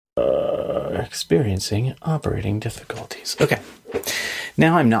experiencing operating difficulties. Okay.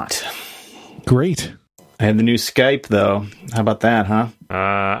 Now I'm not. Great. I have the new Skype, though. How about that, huh?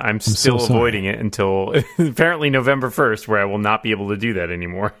 I'm still so avoiding it until apparently November 1st, where I will not be able to do that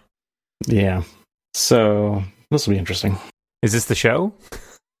anymore. Yeah. So, this will be interesting. Is this the show?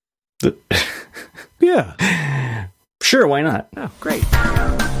 Yeah. Sure, why not? Oh, great.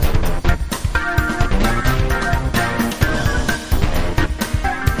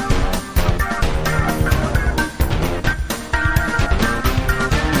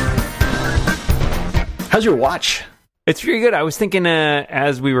 How's your watch? It's pretty good. I was thinking,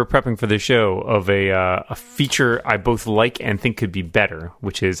 as we were prepping for the show, of a feature I both like and think could be better,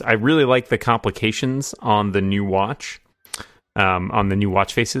 which is I really like the complications on the new watch, on the new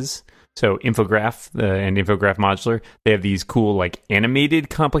watch faces. So Infograph and Infograph Modular, they have these cool like animated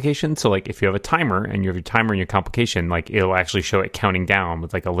complications. So like if you have a timer and you have your timer and your complication, like it'll actually show it counting down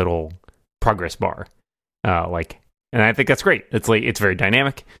with like a little progress bar, and I think that's great. It's like it's very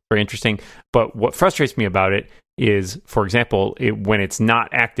dynamic, very interesting. But what frustrates me about it is, for example, when it's not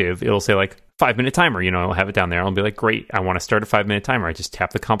active, it'll say like 5-minute timer. You know, I'll have it down there. I'll be like, great, I want to start a 5-minute timer. I just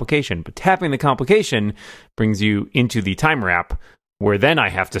tap the complication. But tapping the complication brings you into the timer app, where then I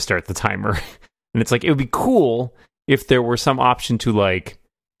have to start the timer. And it's like, it would be cool if there were some option to like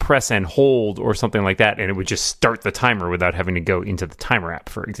press and hold or something like that, and it would just start the timer without having to go into the timer app,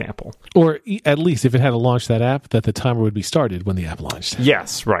 for example. Or at least if it had to launch that app, that the timer would be started when the app launched.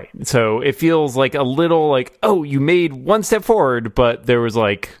 Yes, right. So it feels like a little like, oh, you made one step forward, but there was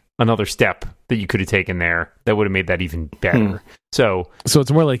like another step that you could have taken there that would have made that even better. So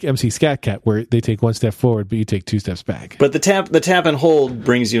it's more like MC StatCat, where they take one step forward, but you take 2 steps back. But the tap and hold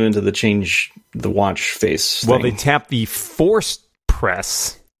brings you into the change the watch face thing. Well, they tap the forced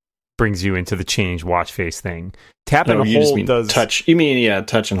press brings you into the change watch face thing. Tap and hold does touch. You mean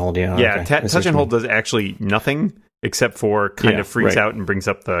touch and hold? Yeah, yeah. Okay. Touch and hold does actually nothing except for kind of freaks out and brings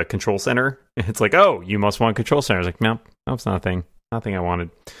up the control center. It's like, oh, you must want control center. I was like, no, it's not a thing. Nothing I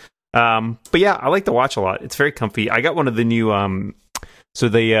wanted. But yeah, I like the watch a lot. It's very comfy. I got one of the new. So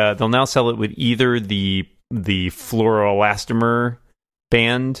they'll now sell it with either the fluoroelastomer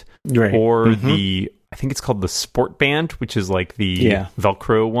band or the. I think it's called the Sport Band, which is like the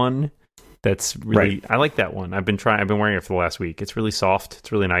Velcro one. That's really I like that one. I've been wearing it for the last week. It's really soft.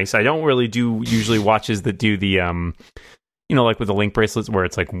 It's really nice. I don't really do usually watches that do the like with the link bracelets where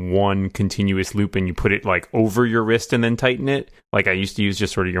it's like one continuous loop and you put it like over your wrist and then tighten it. Like I used to use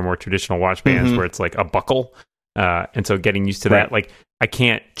just sort of your more traditional watch bands where it's like a buckle. And so getting used to that, like I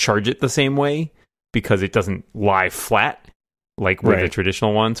can't charge it the same way because it doesn't lie flat like with the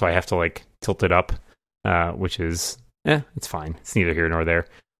traditional one. So I have to like tilt it up. Which is, it's fine. It's neither here nor there.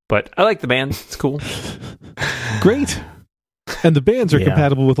 But I like the band. It's cool. Great. And the bands are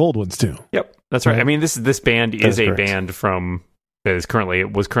compatible with old ones too. Yep, that's right. I mean, this band is a band from that was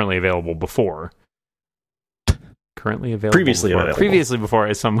currently available before. Previously before,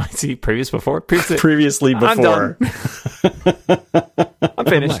 as some might see. Previously before. I'm done. I'm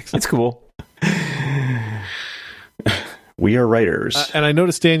finished. It's cool. We are writers. And I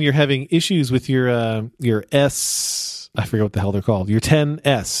noticed, Dan, you're having issues with your S. I forget what the hell they're called. Your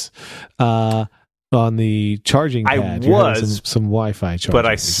 10S on the charging pad. You're having some Wi-Fi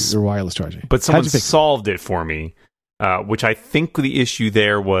charging, or wireless charging. But someone solved it for me, which I think the issue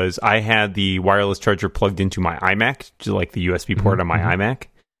there was I had the wireless charger plugged into my iMac, like the USB port on my iMac,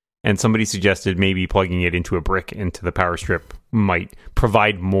 and somebody suggested maybe plugging it into a brick into the power strip might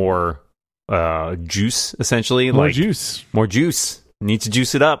provide more juice, essentially. More juice. Need to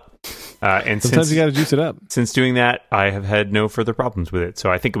juice it up. And sometimes you got to juice it up. Since doing that, I have had no further problems with it.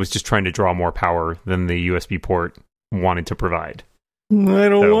 So I think it was just trying to draw more power than the USB port wanted to provide. I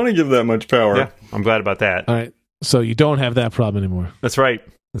don't want to give that much power. Yeah, I'm glad about that. All right. So you don't have that problem anymore. That's right.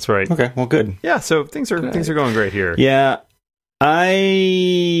 Okay, well, good. Yeah, so things are going great here. Yeah,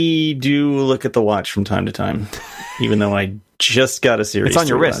 I do look at the watch from time to time, even though I just got a series. It's on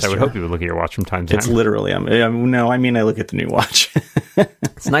your wrist. I would hope you would look at your watch from time to time. It's literally. I look at the new watch.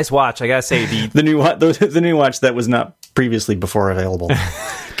 It's a nice watch. I gotta say the new watch that was not previously before available.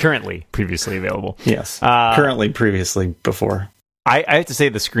 Currently previously available. Yes. Currently previously before. I have to say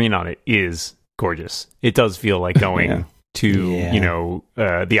the screen on it is gorgeous. It does feel like going to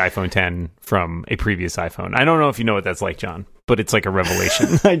the iPhone 10 from a previous iPhone. I don't know if you know what that's like, John, but it's like a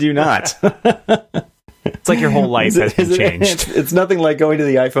revelation. I do not. It's like your whole life has been changed. It's nothing like going to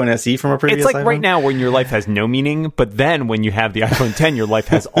the iPhone SE from a previous iPhone. It's like right now when your life has no meaning, but then when you have the iPhone 10, your life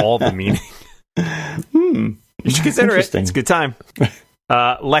has all the meaning. You should consider it. It's a good time.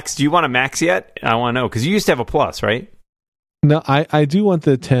 Lex, do you want a Max yet? I want to know, because you used to have a Plus, right? No, I do want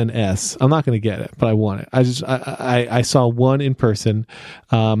the 10S. I'm not going to get it, but I want it. I saw one in person.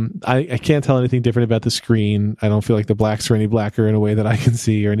 I can't tell anything different about the screen. I don't feel like the blacks are any blacker in a way that I can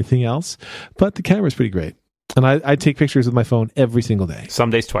see or anything else. But the camera's pretty great. And I take pictures with my phone every single day. Some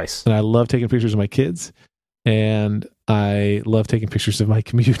days twice. And I love taking pictures of my kids. And I love taking pictures of my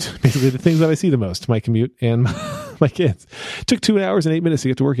commute. Basically, the things that I see the most, my commute and my kids. It took 2 hours and 8 minutes to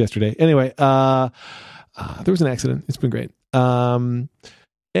get to work yesterday. Anyway, there was an accident. It's been great.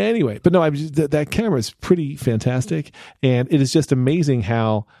 Anyway, but no, that camera is pretty fantastic. And it is just amazing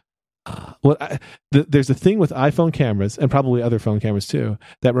how there's a thing with iPhone cameras and probably other phone cameras too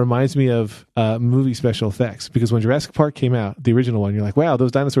that reminds me of movie special effects, because when Jurassic Park came out, the original one, you're like, wow,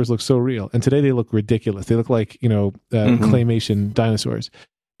 those dinosaurs look so real, and today they look ridiculous. They look like claymation dinosaurs.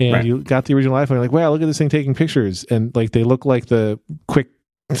 And right. You got the original iPhone, you're like, wow, look at this thing taking pictures, and like they look like the quick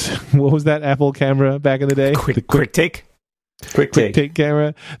what was that Apple camera back in the day? Quick take Quick take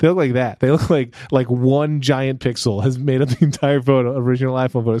camera. They look like that. They look like one giant pixel has made up the entire photo, original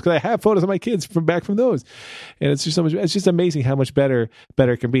iPhone photos. Because I have photos of my kids from those, and it's just so much. It's just amazing how much better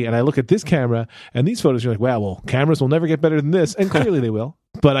it can be. And I look at this camera and these photos. You're like, wow, well, cameras will never get better than this, and clearly they will.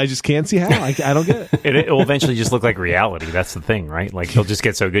 But I just can't see how. I don't get it. It will eventually just look like reality. That's the thing, right? Like he'll just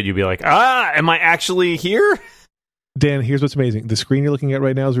get so good, you'll be like, am I actually here? Dan, here's what's amazing. The screen you're looking at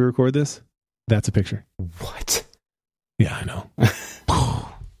right now as we record this, that's a picture. What? Yeah, I know.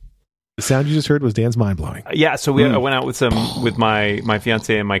 The sound you just heard was Dan's mind-blowing. Yeah, so I went out with my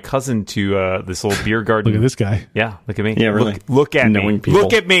fiance and my cousin to this little beer garden. Look at this guy. Yeah, look at me. Yeah, really. Look at Knowing me. People.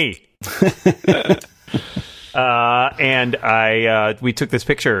 Look at me. And we took this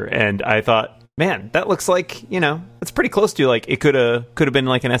picture, and I thought, man, that looks like, it's pretty close to like it could have been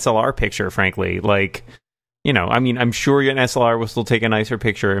like an SLR picture, frankly. Like, I mean, I'm sure an SLR will still take a nicer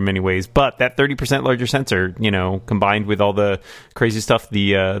picture in many ways, but that 30% larger sensor, combined with all the crazy stuff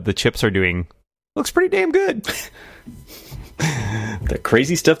the chips are doing, looks pretty damn good. The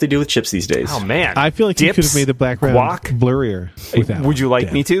crazy stuff they do with chips these days. Oh, man. I feel like you could have made the background blurrier with that. Would you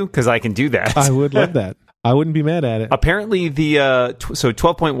like me to? Because I can do that. I would love that. I wouldn't be mad at it. Apparently, so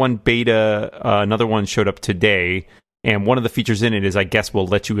 12.1 beta, another one showed up today. And one of the features in it is, I guess, will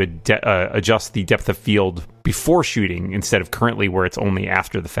let you adjust the depth of field before shooting instead of currently where it's only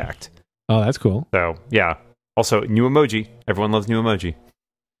after the fact. Oh, that's cool. So, yeah. Also, new emoji. Everyone loves new emoji.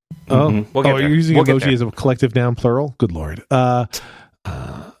 Oh, you're using emoji as a collective noun plural? Good Lord.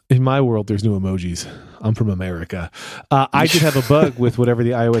 In my world, there's new emojis. I'm from America. I did have a bug with whatever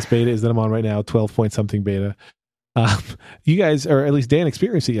the iOS beta is that I'm on right now, 12 point something beta. You guys, or at least Dan,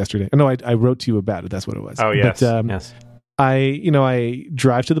 experienced it yesterday. No, I wrote to you about it. That's what it was. Oh, yes. But, yes. I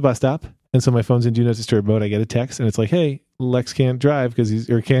drive to the bus stop, and so my phone's in Do Not Disturb mode. I get a text, and it's like, "Hey, Lex can't drive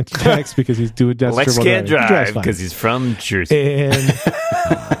can't text because he's doing Do Not Disturb mode." Lex can't drive because he's from Jersey. And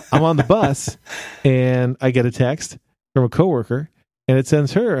I'm on the bus, and I get a text from a coworker, and it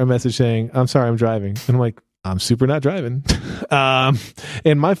sends her a message saying, "I'm sorry, I'm driving," and I'm like, I'm super not driving.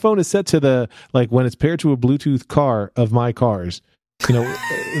 And my phone is set to the, like, when it's paired to a Bluetooth car of my cars,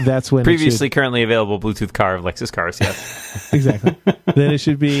 that's when previously currently available Bluetooth car of Lexus cars. Yes, exactly. Then it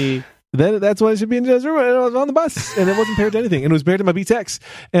should be, that's when it should be in just I was on the bus, and it wasn't paired to anything, and it was paired to my Beats X.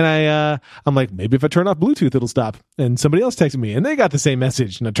 And I'm like, maybe if I turn off Bluetooth, it'll stop. And somebody else texted me, and they got the same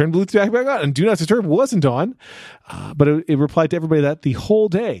message, and I turned Bluetooth back on, and Do Not Disturb wasn't on. But it replied to everybody that the whole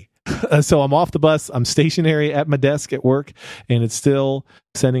day. So I'm off the bus. I'm stationary at my desk at work, and it's still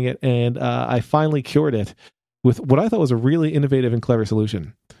sending it. And I finally cured it with what I thought was a really innovative and clever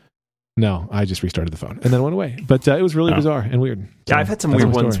solution. No, I just restarted the phone and then went away. But it was really bizarre and weird. Yeah, I've had some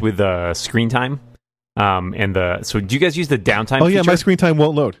weird ones with screen time. So do you guys use the downtime? Oh yeah, feature? my screen time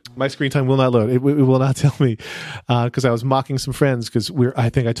won't load. My screen time will not load. It will not tell me because I was mocking some friends because I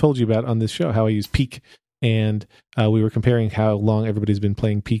think I told you about on this show how I use Peak. And we were comparing how long everybody's been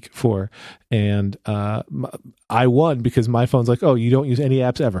playing Peak for. And I won because my phone's like, oh, you don't use any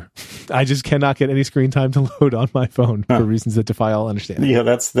apps ever. I just cannot get any screen time to load on my phone for reasons that defy all understanding. Yeah,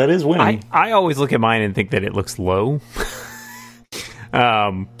 that is winning. I always look at mine and think that it looks low.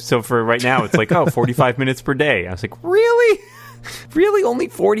 So for right now, it's like, 45 minutes per day. I was like, really? Really? Only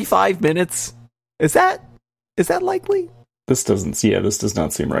 45 minutes? Is that likely? This does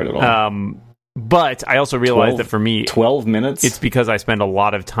not seem right at all. But I also realized that for me, 12 minutes, it's because I spend a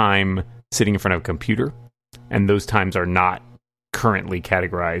lot of time sitting in front of a computer, and those times are not currently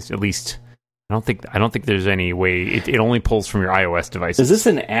categorized. At least I don't think there's any way. It only pulls from your iOS devices. Is this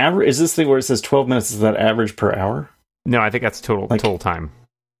an average? Is this thing where it says 12 minutes? Is that average per hour? No, I think that's total time.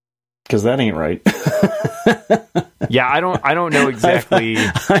 because that ain't right. Yeah, I don't know exactly.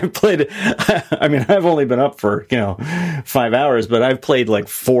 I've played. I mean, I've only been up for 5 hours, but I've played like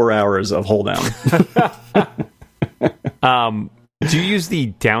 4 hours of Hold Down. Do you use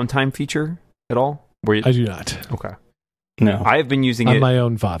the downtime feature at all? I do not. Okay. No, I have been using I'm it. my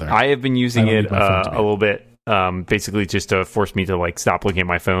own father. I have been using it a little bit. Basically just to force me to like stop looking at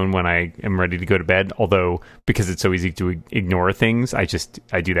my phone when I am ready to go to bed. Although because it's so easy to ignore things, I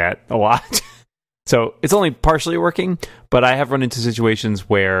do that a lot. So it's only partially working, but I have run into situations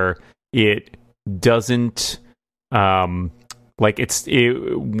where it doesn't when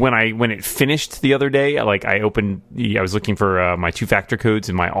it finished the other day, like I was looking for my 2-factor codes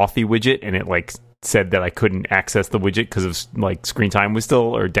in my Authy widget, and it like said that I couldn't access the widget because of like screen time was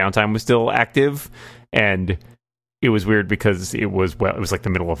still, or downtime was still active. And it was weird because it was like the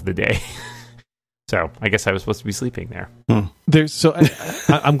middle of the day. So I guess I was supposed to be sleeping there. I'm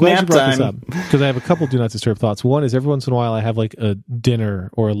glad you brought this up, because I have a couple do not disturb thoughts. One is every once in a while I have like a dinner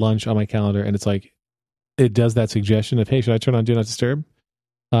or a lunch on my calendar, and it's like it does that suggestion of, hey, should I turn on do not disturb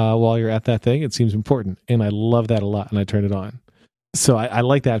while you're at that thing? It seems important, and I love that a lot, and I turn it on. So I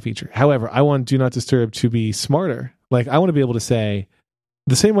like that feature. However, I want do not disturb to be smarter. Like I want to be able to say,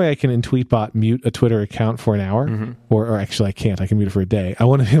 the same way I can in Tweetbot mute a Twitter account for an hour, or actually I can't. I can mute it for a day. I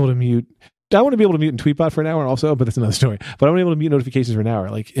want to be able to mute in Tweetbot for an hour also, but that's another story. But I want to be able to mute notifications for an hour.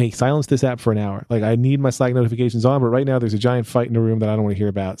 Like, hey, silence this app for an hour. Like, I need my Slack notifications on, but right now there's a giant fight in the room that I don't want to hear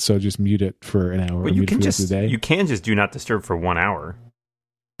about, so just mute it for an hour. But you can just do not disturb for 1 hour.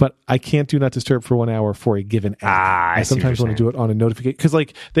 But I can't do not disturb for 1 hour for a given app. I sometimes want to do it on a notification, because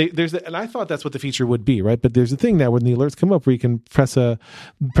like and I thought that's what the feature would be, right? But there's a thing now when the alerts come up where you can press that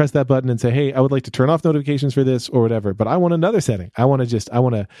button and say, hey, I would like to turn off notifications for this or whatever. But I want another setting. I want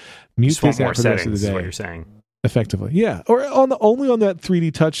to mute this app for the rest of the day. Is what you're saying. Effectively, yeah. Or only on that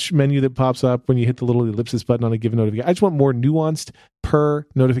 3D touch menu that pops up when you hit the little ellipsis button on a given notification. I just want more nuanced per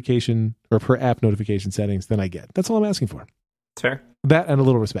notification or per app notification settings than I get. That's all I'm asking for. Fair. That and a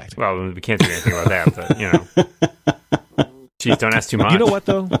little respect. Well, we can't do anything about that, but geez, don't ask too much. You know what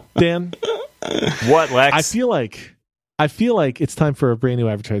though, Dan? What, Lex? I feel like it's time for a brand new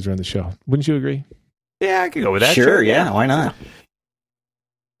advertiser on the show. Wouldn't you agree? Yeah, I could go with that. Sure, yeah, why not?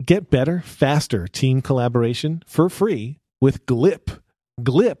 Get better, faster team collaboration for free with Glip.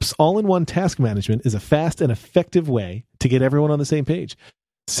 Glip's all-in-one task management is a fast and effective way to get everyone on the same page.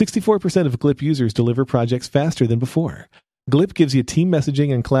 64% of Glip users deliver projects faster than before. Glip gives you team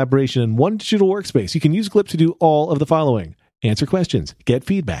messaging and collaboration in one digital workspace. You can use Glip to do all of the following: answer questions, get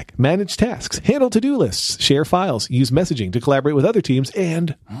feedback, manage tasks, handle to-do lists, share files, use messaging to collaborate with other teams,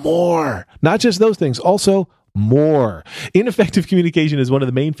 and more. Not just those things, also more. Ineffective communication is one of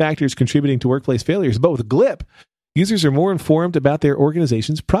the main factors contributing to workplace failures, but with Glip, users are more informed about their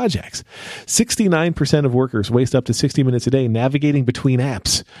organization's projects. 69% of workers waste up to 60 minutes a day navigating between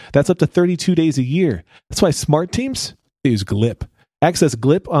apps. That's up to 32 days a year. That's why smart teams use Glip. Access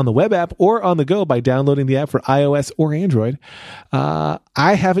Glip on the web app or on the go by downloading the app for iOS or Android. I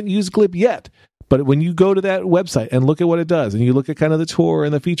haven't used Glip yet, but when you go to that website and look at what it does, and you look at kind of the tour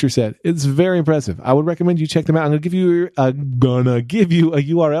and the feature set, it's very impressive. I would recommend you check them out. I'm going to give you a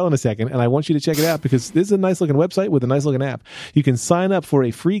URL in a second, and I want you to check it out because this is a nice looking website with a nice looking app. You can sign up for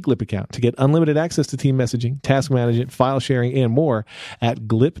a free Glip account to get unlimited access to team messaging, task management, file sharing, and more at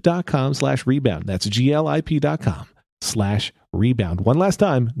glip.com/rebound. That's glip.com/rebound. One last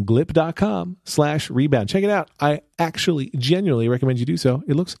time, glip.com/rebound. Check it out. I actually genuinely recommend you do so.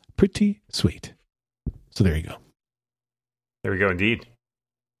 It looks pretty sweet. So there you go. There we go, indeed.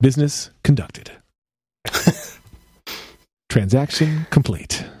 Business conducted. Transaction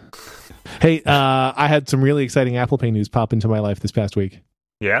complete. Hey, I had some really exciting Apple Pay news pop into my life this past week.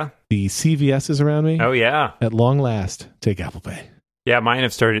 Yeah? The CVSs around me. Oh, yeah. At long last, take Apple Pay. Yeah, mine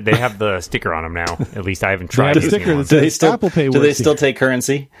have started. They have the sticker on them now. At least I haven't tried using sticker one. Apple Pay. Do they still take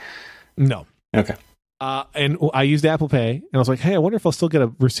currency? No. Okay. And I used Apple Pay, and I was like, hey, I wonder if I'll still get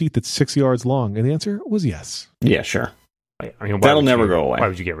a receipt that's 6 yards long. And the answer was yes. Yeah, sure. I mean, that'll never go away. Why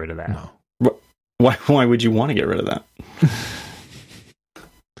would you get rid of that? No. Why would you want to get rid of that?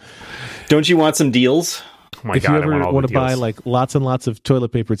 Don't you want some deals? Oh my if God, you ever want to deals. buy like lots and lots of toilet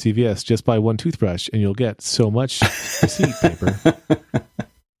paper at CVS, just buy one toothbrush, and you'll get so much receipt paper.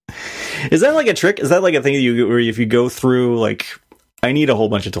 Is that like a trick? Is that like a thing where if you go through, like, I need a whole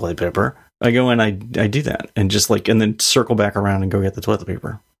bunch of toilet paper, I go and I do that and just like, and then circle back around and go get the toilet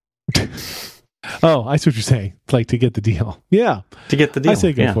paper. Oh, I see what you're saying. Like to get the deal. Yeah. To get the deal. I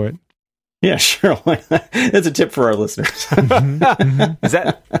say go for it. Yeah, sure. That's a tip for our listeners. Is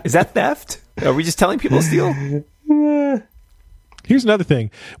that theft? Are we just telling people to steal? Here's another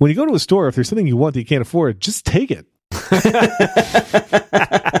thing. When you go to a store, if there's something you want that you can't afford, just take it.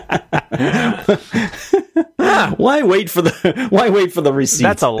 Why wait for the receipt?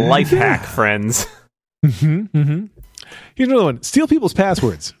 That's a life hack, friends. Here's another one. Steal people's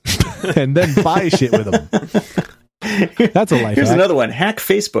passwords and then buy shit with them. That's a life Here's hack. another one. Hack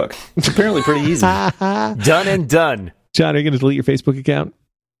Facebook. It's apparently pretty easy. Done and done. John, are you going to delete your Facebook account?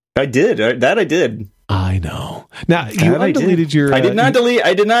 I did. I did. I know. Now, you undeleted your... I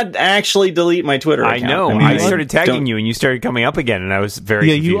did not actually delete my Twitter account. I know. I started tagging you, and you started coming up again, and I was very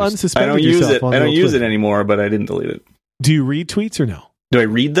confused. You unsuspended I don't use yourself it. on I don't use Twitter. it anymore, but I didn't delete it. Do you read tweets or no? Do I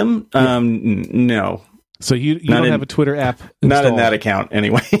read them? No. So you don't have a Twitter app installed? Not in that account,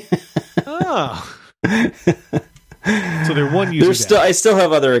 anyway. Oh. So they're one user. I still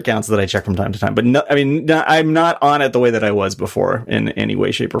have other accounts that I check from time to time, but I'm not on it the way that I was before in any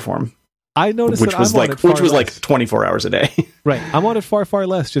way, shape, or form. I noticed which was like 24 hours a day. Right, I'm on it far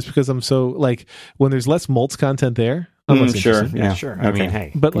less, just because I'm so like when there's less Moltz content there. I'm less interested. Yeah, sure. Okay. I mean,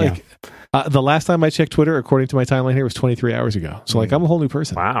 hey, but like the last time I checked Twitter, according to my timeline here, was 23 hours ago. So like I'm a whole new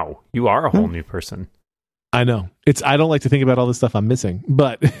person. Wow, you are a whole new person. I know. I don't like to think about all the stuff I'm missing,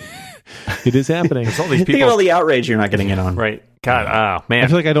 but it is happening. There's all these people. Think of all the outrage you're not getting in on. Right. God, man. I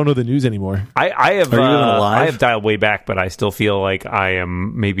feel like I don't know the news anymore. I have Are you even alive? I have dialed way back, but I still feel like I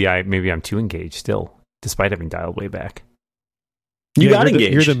am maybe I'm too engaged still, despite having dialed way back. You got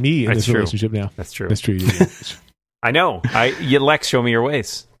engaged. You're the me in That's this true. relationship now. That's true. That's true. I know. Lex, show me your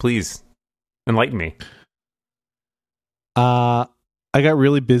ways, please. Enlighten me. I got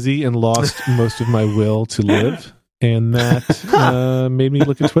really busy and lost most of my will to live, and that made me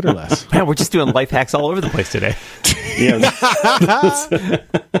look at Twitter less. Man, we're just doing life hacks all over the place today.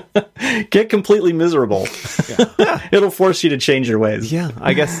 Get completely miserable. Yeah. It'll force you to change your ways. Yeah,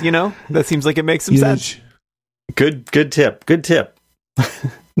 I guess, that seems like it makes some sense. Good tip.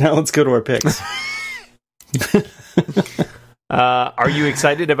 Now let's go to our picks. Are you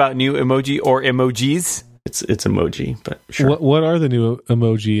excited about new emoji or emojis? It's emoji, but sure. What are the new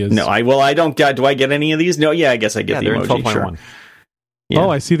emojis? No, I don't get. Do I get any of these? No, yeah, I guess I get the they're emoji. in 12.1. Sure. Yeah. Oh,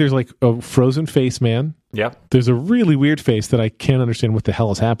 I see. There's like a frozen face man. Yep. There's a really weird face that I can't understand what the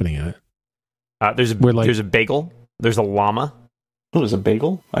hell is happening in it. There's a bagel. There's a llama. Oh, there's a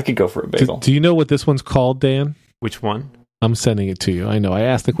bagel? I could go for a bagel. Do you know what this one's called, Dan? Which one? I'm sending it to you. I know. I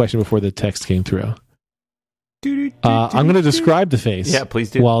asked the question before the text came through. I'm going to describe the face. Yeah, please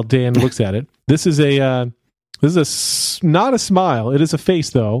do. While Dan looks at it. This is not a smile. It is a face,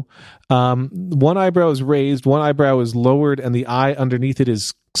 though. One eyebrow is raised, one eyebrow is lowered, and the eye underneath it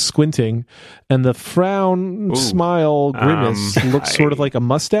is squinting. And the frown, smile, grimace looks sort of like a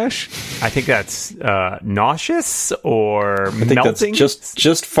mustache. I think that's nauseous or I think melting. That's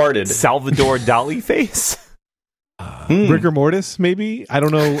just farted. Salvador Dali face. Rigor mortis, maybe. I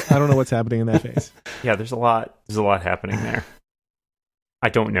don't know what's happening in that face. Yeah, there's a lot happening there. I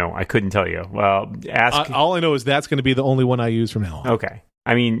don't know. I couldn't tell you. Well, ask. All I know is that's going to be the only one I use from now on. Okay.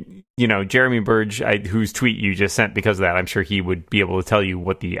 I mean, Jeremy Burge, whose tweet you just sent because of that, I'm sure he would be able to tell you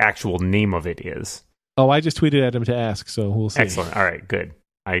what the actual name of it is. Oh, I just tweeted at him to ask, so we'll see. Excellent. All right, good.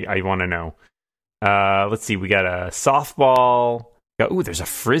 I want to know. Let's see. We got a softball. Ooh, there's a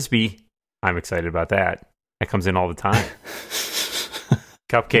frisbee. I'm excited about that. That comes in all the time.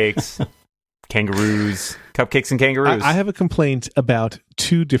 Cupcakes, kangaroos. Cupcakes and kangaroos. I have a complaint about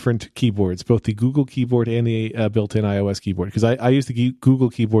two different keyboards, both the Google keyboard and the built-in iOS keyboard, because I use the Google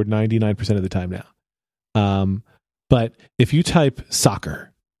keyboard 99% of the time now. But if you type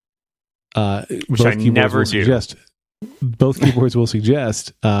soccer, which I never do, both keyboards will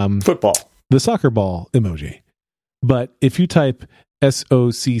suggest football, the soccer ball emoji. But if you type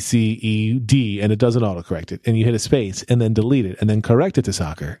SOCCED and it doesn't autocorrect it, and you hit a space and then delete it and then correct it to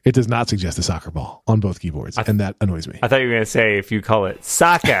soccer, it does not suggest a soccer ball on both keyboards, and that annoys me. I thought you were going to say if you call it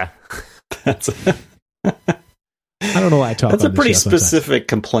soccer. I don't know why I talk. That's a pretty specific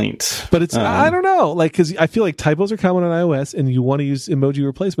complaint, but it's I don't know, like, because I feel like typos are common on iOS, and you want to use emoji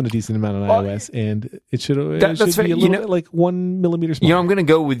replacement a decent amount on iOS, and it should be a little bit like 1 millimeter smaller. I'm going to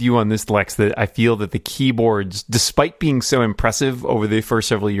go with you on this, Lex. That I feel that the keyboards, despite being so impressive over the first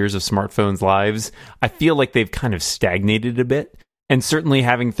several years of smartphones' lives, I feel like they've kind of stagnated a bit. And certainly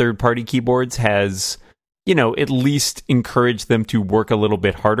having third-party keyboards has, at least encouraged them to work a little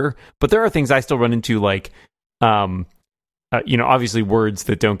bit harder. But there are things I still run into, like. Obviously words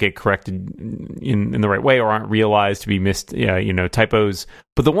that don't get corrected in the right way or aren't realized to be missed, typos.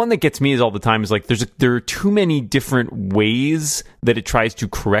 But the one that gets me is all the time is like there are too many different ways that it tries to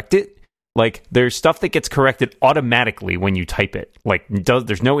correct it Like, there's stuff that gets corrected automatically when you type it. Like,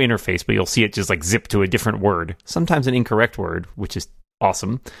 there's no interface, but you'll see it just like zip to a different word. Sometimes an incorrect word, which is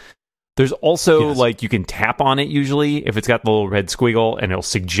awesome. There's also like you can tap on it usually if it's got the little red squiggle, and it'll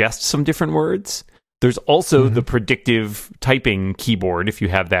suggest some different words. There's also the predictive typing keyboard if you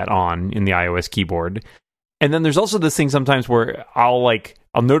have that on in the iOS keyboard. And then there's also this thing sometimes where I'll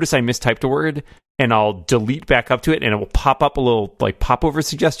notice I mistyped a word, and I'll delete back up to it, and it will pop up a little like popover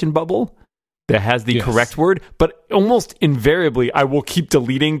suggestion bubble that has the correct word, but almost invariably I will keep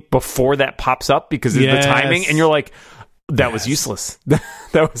deleting before that pops up because of the timing, and you're like, that was useless.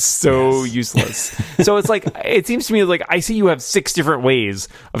 That was so useless. So it's like, it seems to me like I see you have 6 different ways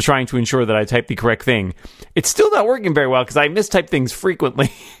of trying to ensure that I type the correct thing. It's still not working very well because I mistype things frequently,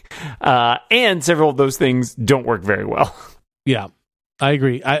 and several of those things don't work very well. Yeah. I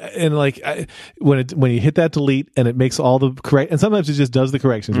agree. When you hit that delete and it makes all the correct, and sometimes it just does the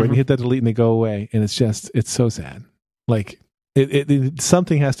corrections, right? You hit that delete and they go away, and it's so sad. Like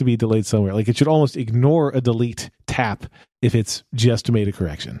something has to be delayed somewhere. Like it should almost ignore a delete tap if it's just made a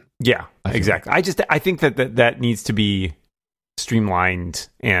correction. Yeah, exactly. I think that needs to be streamlined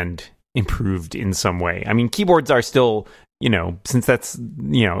and improved in some way. I mean, keyboards are still, since that's,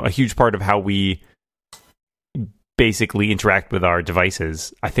 a huge part of how we basically interact with our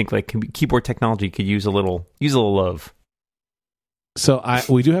devices. I think like keyboard technology could use a little love. So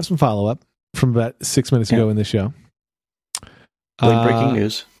we do have some follow-up from about 6 minutes ago in the show. Breaking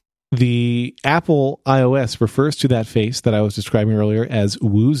news. The Apple iOS refers to that face that I was describing earlier as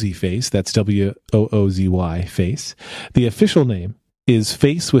Woozy Face. That's WOOZY face. The official name is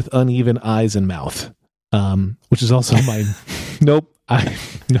Face with Uneven Eyes and Mouth, which is also my... Nope.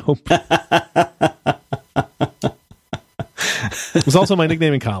 It was also my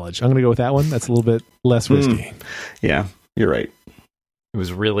nickname in college. I'm going to go with that one. That's a little bit less risky. Yeah, you're right. It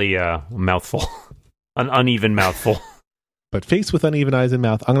was really a mouthful. An uneven mouthful. But Face with Uneven Eyes and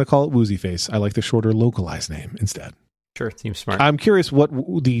Mouth, I'm going to call it Woozy Face. I like the shorter localized name instead. Sure, it seems smart. I'm curious what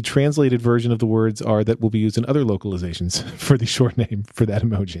the translated version of the words are that will be used in other localizations for the short name for that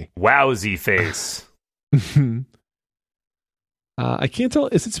emoji. Wowzy Face. I can't tell.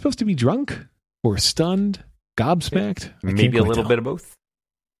 Is it supposed to be drunk or stunned? Gobsmacked? Maybe a little bit of both.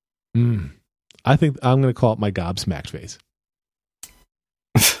 I think I'm going to call it my gobsmacked face.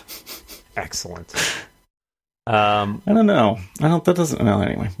 Excellent. I don't know. That doesn't. Well,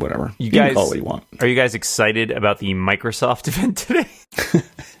 anyway, whatever. You guys can call it what you want. Are you guys excited about the Microsoft event today?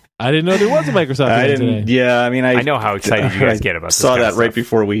 I didn't know there was a Microsoft event today. Yeah, I mean, I know how excited you guys get about this. Saw that right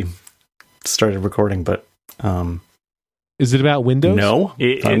before we started recording, but is it about Windows? No.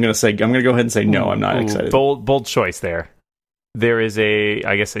 I'm going to go ahead and say no. I'm not excited. Bold choice there. There is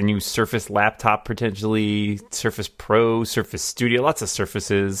a new Surface laptop, potentially Surface Pro, Surface Studio, lots of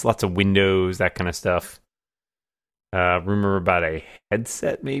Surfaces, lots of Windows, that kind of stuff. Rumor about a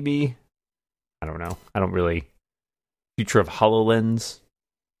headset, maybe? I don't know. I don't really... Future of HoloLens.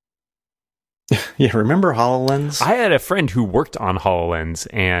 Yeah, remember HoloLens? I had a friend who worked on HoloLens,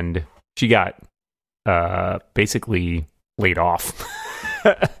 and she got basically laid off.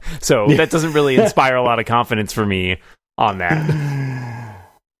 So that doesn't really inspire a lot of confidence for me on that.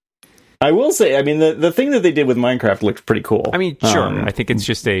 I will say, I mean, the thing that they did with Minecraft looked pretty cool. I mean, sure. I think it's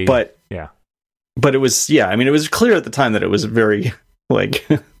just But it was, I mean, it was clear at the time that it was very, like,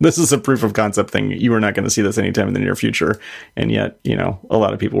 this is a proof of concept thing. You were not going to see this anytime in the near future. And yet, a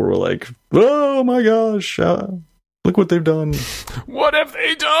lot of people were like, oh my gosh, look what they've done. What have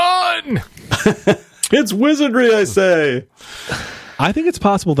they done? It's wizardry, I say. I think it's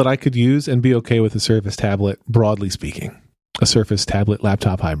possible that I could use and be okay with a Surface tablet, broadly speaking. A Surface tablet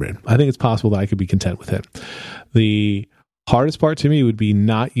laptop hybrid. I think it's possible that I could be content with it. The hardest part to me would be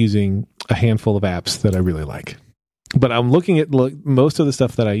not using a handful of apps that I really like. But I'm looking at most of the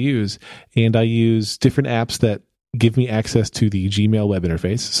stuff that I use, and I use different apps that give me access to the Gmail web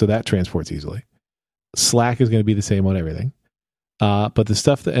interface, so that transports easily. Slack is going to be the same on everything. But the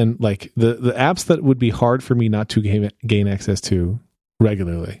stuff that, and like the apps that would be hard for me not to gain access to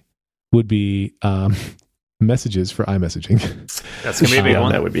regularly would be messages for iMessaging. That's going to be a big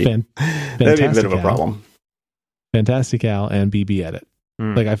one. That would be that'd be a bit of a problem. Fantastical and BB Edit.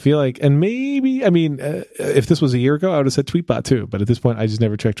 Like, I feel like, and maybe, I mean, if this was a year ago, I would have said Tweetbot too. But at this point, I just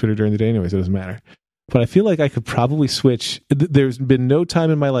never check Twitter during the day anyway, so it doesn't matter. But I feel like I could probably switch. There's been no time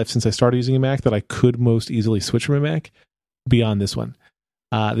in my life since I started using a Mac that I could most easily switch from a Mac beyond this one.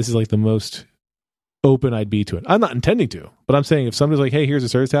 This is like the most open I'd be to it. I'm not intending to, but I'm saying if somebody's like, hey, here's a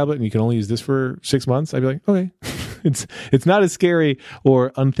Surface tablet and you can only use this for 6 months, I'd be like, okay. It's not as scary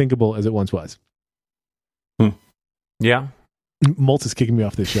or unthinkable as it once was. Yeah. Molt is kicking me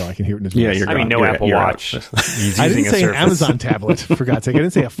off this show. I can hear it in his voice. Yeah, I mean, no Apple Watch. I didn't say an Amazon tablet, for God's sake. I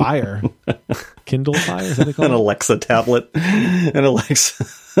didn't say a Fire. Kindle Fire? Is that they call an Alexa tablet. An Alexa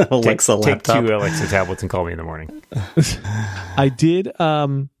laptop. Take 2 Alexa tablets and call me in the morning. I did,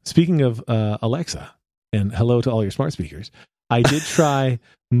 speaking of Alexa, and hello to all your smart speakers, I did try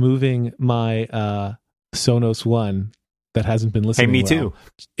moving my Sonos One that hasn't been listening. Hey, me well. too.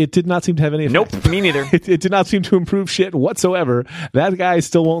 It did not seem to have any effect. Nope, me neither. It did not seem to improve shit whatsoever. That guy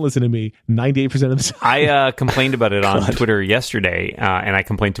still won't listen to me 98% of the time. I complained about it on Twitter yesterday, and I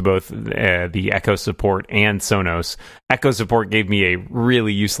complained to both the Echo support and Sonos. Echo support gave me a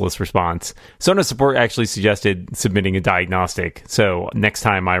really useless response. Sonos support actually suggested submitting a diagnostic. So next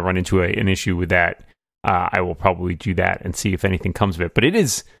time I run into an issue with that, I will probably do that and see if anything comes of it. But it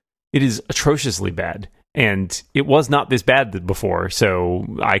is atrociously bad. And it was not this bad before, so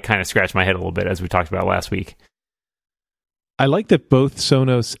I kind of scratched my head a little bit, as we talked about last week. I like that both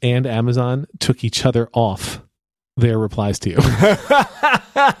Sonos and Amazon took each other off their replies to you.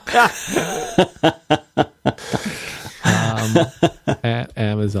 At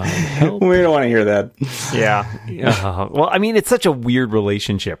Amazon. Help. We don't want to hear that. Yeah. Well, I mean, it's such a weird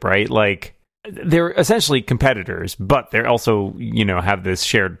relationship, right? Like, they're essentially competitors, but they're also, have this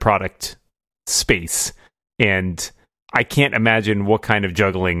shared product space. And I can't imagine what kind of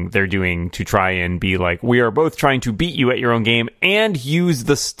juggling they're doing to try and be like, we are both trying to beat you at your own game and use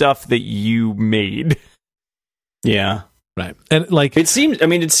the stuff that you made. Yeah. Right. And like it seems to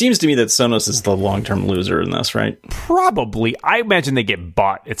me that Sonos is the long-term loser in this, right? Probably. I imagine they get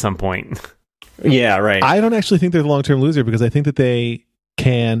bought at some point. Yeah, right. I don't actually think they're the long-term loser because I think that they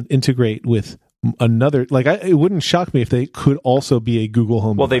can integrate with another, like it wouldn't shock me if they could also be a Google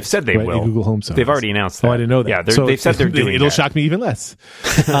Home. Well, they've said they will. A Google Home Sonos. They've already announced that. Oh, I didn't know that. Yeah, they've said they're doing it'll that. shock me even less.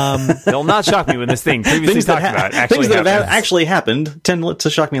 They'll not shock me when this thing previously things talked that about things that have actually happened tend to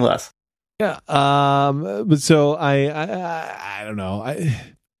shock me less. Yeah. But so I don't know.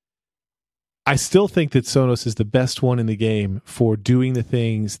 I still think that Sonos is the best one in the game for doing the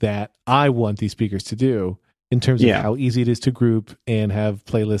things that I want these speakers to do. In terms of how easy it is to group and have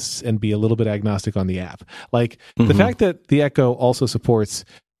playlists and be a little bit agnostic on the app. Like the fact that the Echo also supports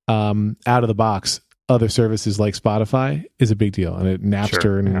out of the box other services like Spotify is a big deal, and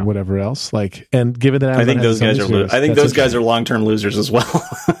Napster and whatever else. Like, and given that Amazon I think those guys are I think those guys are long-term losers as well.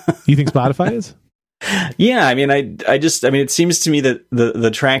 You think Spotify is? Yeah, I mean, it seems to me that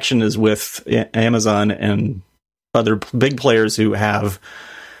the traction is with Amazon and other big players who have.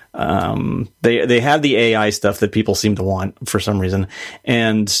 They have the AI stuff that people seem to want for some reason,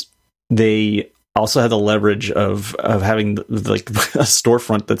 and they also have the leverage of having like a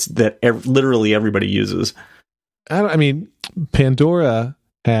storefront literally everybody uses. I mean, Pandora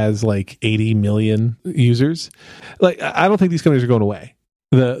has like 80 million users. Like, I don't think these companies are going away.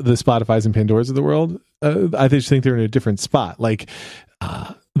 The Spotify's and Pandoras of the world. I just think they're in a different spot. Like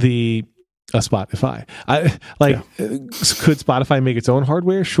Spotify. Could Spotify make its own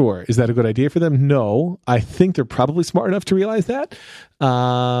hardware? Sure. Is that a good idea for them? No. I think they're probably smart enough to realize that.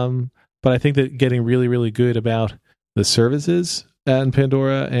 But I think that getting really, really good about the services and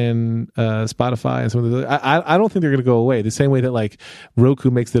Pandora and Spotify and some of the I don't think they're going to go away. The same way that like Roku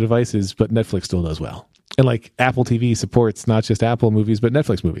makes the devices, but Netflix still does well. And like Apple TV supports not just Apple movies, but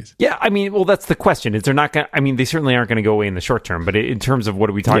Netflix movies. Yeah, I mean, well, that's the question. Is they're not going? I mean, they certainly aren't going to go away in the short term. But in terms of what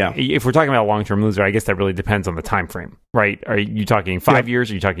are we talking? Yeah. If we're talking about a long-term loser, I guess that really depends on the time frame, right? Are you talking 5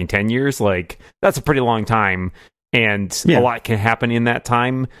 years? Are you talking 10 years? Like that's a pretty long time, and a lot can happen in that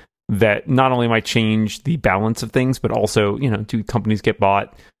time. That not only might change the balance of things, but also, do companies get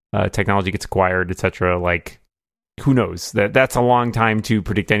bought, technology gets acquired, etc. Like. Who knows? That's a long time to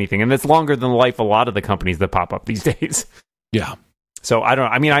predict anything, and that's longer than the life of a lot of the companies that pop up these days. Yeah. So I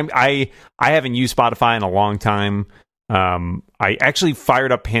don't. I mean, I haven't used Spotify in a long time. I actually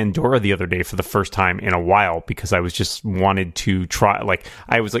fired up Pandora the other day for the first time in a while because I was just wanted to try. Like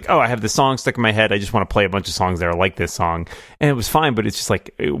I was like, oh, I have this song stuck in my head. I just want to play a bunch of songs that are like this song, and it was fine. But it's just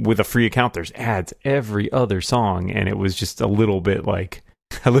like with a free account, there's ads every other song, and it was just a little bit like.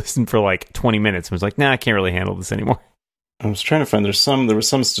 I listened for like 20 minutes and was like, nah, I can't really handle this anymore. I was trying to find, there was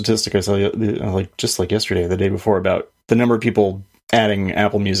some statistic I saw just like yesterday, the day before, about the number of people adding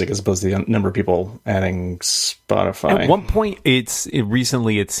Apple Music as opposed to the number of people adding Spotify. At one point, it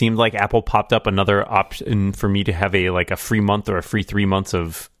seemed like Apple popped up another option for me to have a free month or a free 3 months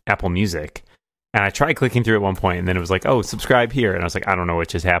of Apple Music. And I tried clicking through at one point, and then it was like, oh, subscribe here. And I was like, I don't know what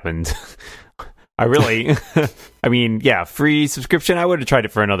just happened. I really, I mean, free subscription. I would have tried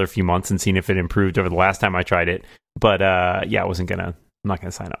it for another few months and seen if it improved over the last time I tried it. But I'm not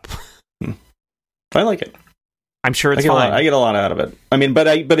going to sign up. I like it. I'm sure it's fine. I get a lot out of it. I mean, but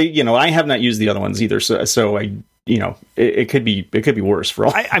I have not used the other ones either. So I, it could be worse for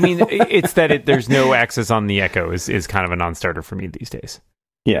all. I mean, it's that there's no access on the Echo is kind of a non-starter for me these days.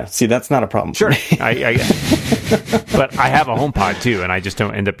 Yeah, see, that's not a problem. Sure, but I have a HomePod too, and I just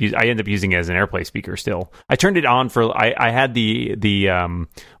don't end up using it as an AirPlay speaker. Still, I turned it on for. I had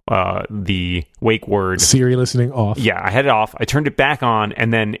the wake word Siri listening off. Yeah, I had it off. I turned it back on,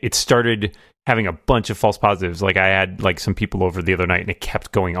 and then it started having a bunch of false positives. Like I had some people over the other night, and it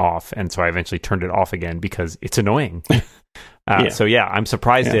kept going off, and so I eventually turned it off again because it's annoying. So yeah, I'm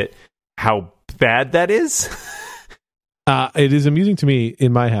surprised at how bad that is. It is amusing to me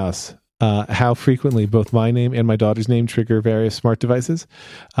in my house how frequently both my name and my daughter's name trigger various smart devices.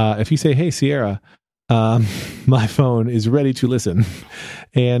 If you say, "Hey, Sierra," my phone is ready to listen.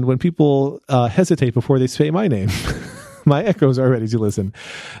 And when people hesitate before they say my name, my Echoes are ready to listen.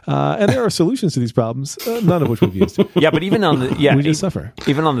 And there are solutions to these problems, none of which we've used. Yeah, but even on the we just suffer.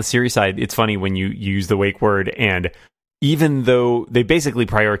 Even on the Siri side, it's funny when you use the wake word, and even though they basically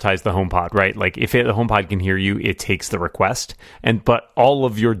prioritize the HomePod, right? Like if the HomePod can hear you, it takes the request, but all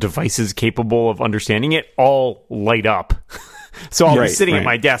of your devices capable of understanding it all light up. So I'll be sitting at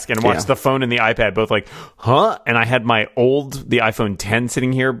my desk and watch the phone and the iPad both like, huh? And I had the iPhone 10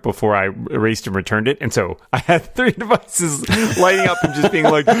 sitting here before I erased and returned it. And so I had 3 devices lighting up and just being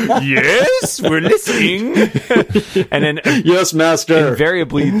like, yes, we're listening. And then, yes, master.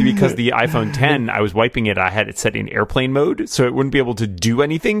 Invariably, because the iPhone 10, I was wiping it, I had it set in airplane mode. So it wouldn't be able to do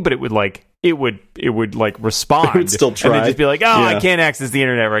anything, but it would respond. It would still try. And then just be like, I can't access the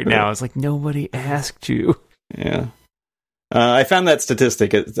internet right now. I was like, nobody asked you. Yeah. I found that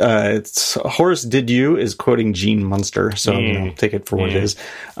statistic. It's Horace Didieu is quoting Gene Munster, so take it for what it is.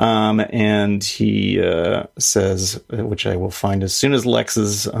 And he says, which I will find as soon as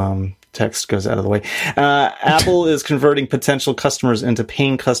Lex's text goes out of the way. Apple is converting potential customers into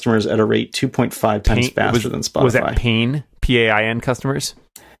paying customers at a rate 2.5 times faster than Spotify. Was that PAIN? PAIN customers?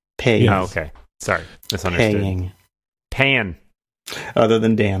 Paying. Oh, okay. Sorry, misunderstood. Paying. Other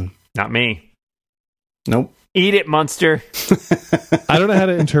than Dan. Not me. Nope. Eat it, Munster. I don't know how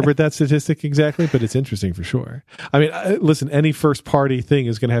to interpret that statistic exactly, but it's interesting for sure. I mean, listen, any first party thing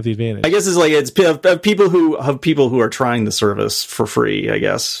is going to have the advantage. I guess it's people who are trying the service for free. I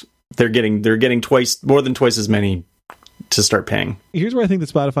guess they're getting more than twice as many to start paying. Here's where I think that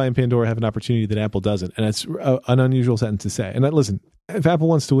Spotify and Pandora have an opportunity that Apple doesn't, and it's an unusual sentence to say. And listen, if Apple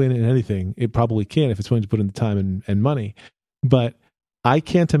wants to win in anything, it probably can if it's willing to put in the time and money. But I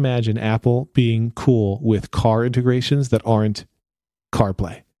can't imagine Apple being cool with car integrations that aren't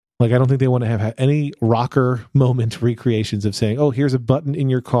CarPlay. Like, I don't think they want to have any rocker moment recreations of saying, oh, here's a button in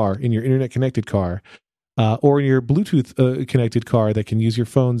your car, in your internet connected car, or in your Bluetooth connected car that can use your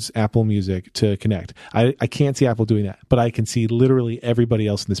phone's Apple Music to connect. I can't see Apple doing that, but I can see literally everybody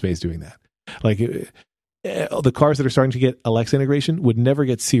else in the space doing that. Like, the cars that are starting to get Alexa integration would never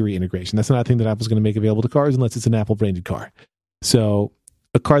get Siri integration. That's not a thing that Apple's going to make available to cars unless it's an Apple branded car. So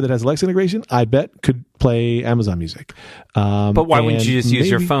a car that has Alexa integration, I bet, could play Amazon Music. But why wouldn't you just use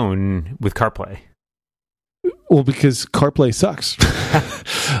your phone with CarPlay? Well, because CarPlay sucks.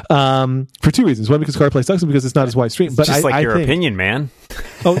 For 2 reasons. One, because CarPlay sucks, and because it's not as widespread. But just your opinion, man.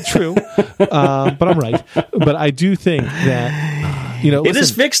 Oh, true. But I'm right. But I do think that, it is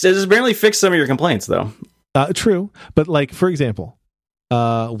fixed. It has apparently fixed some of your complaints, though. True. But, like, for example,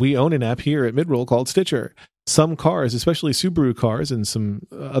 we own an app here at Midroll called Stitcher. Some cars, especially Subaru cars and some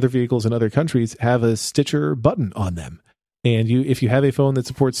other vehicles in other countries, have a Stitcher button on them. And if you have a phone that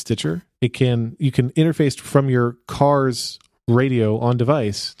supports Stitcher, you can interface from your car's radio on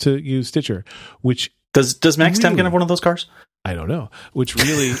device to use Stitcher. Which does Max Temkin have one of those cars? I don't know. Which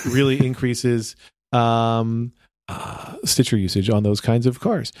really increases Stitcher usage on those kinds of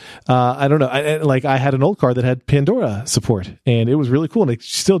cars. I don't know. I had an old car that had Pandora support, and it was really cool. And I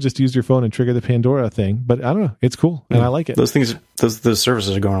still just used your phone and trigger the Pandora thing, but I don't know. It's cool, and I like it. Those things, those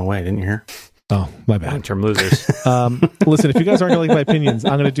services are going away. Didn't you hear? Oh, my bad. Long-term losers. Listen, if you guys aren't going to like my opinions,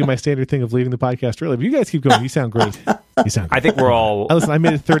 I'm going to do my standard thing of leaving the podcast early. But you guys keep going. You sound great. I think we're all... Listen, I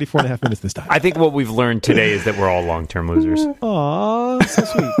made it 34 and a half minutes this time. I think what we've learned today is that we're all long-term losers. Aw, so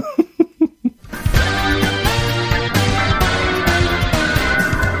sweet.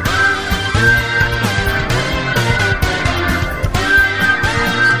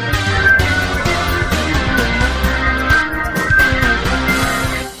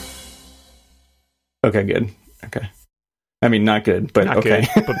 Okay, good. Okay. I mean, not good, but not okay.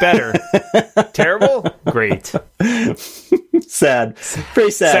 Good, but better. Terrible? Great. Sad. Pretty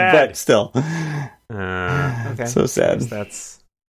sad, but still. Okay. So sad. That's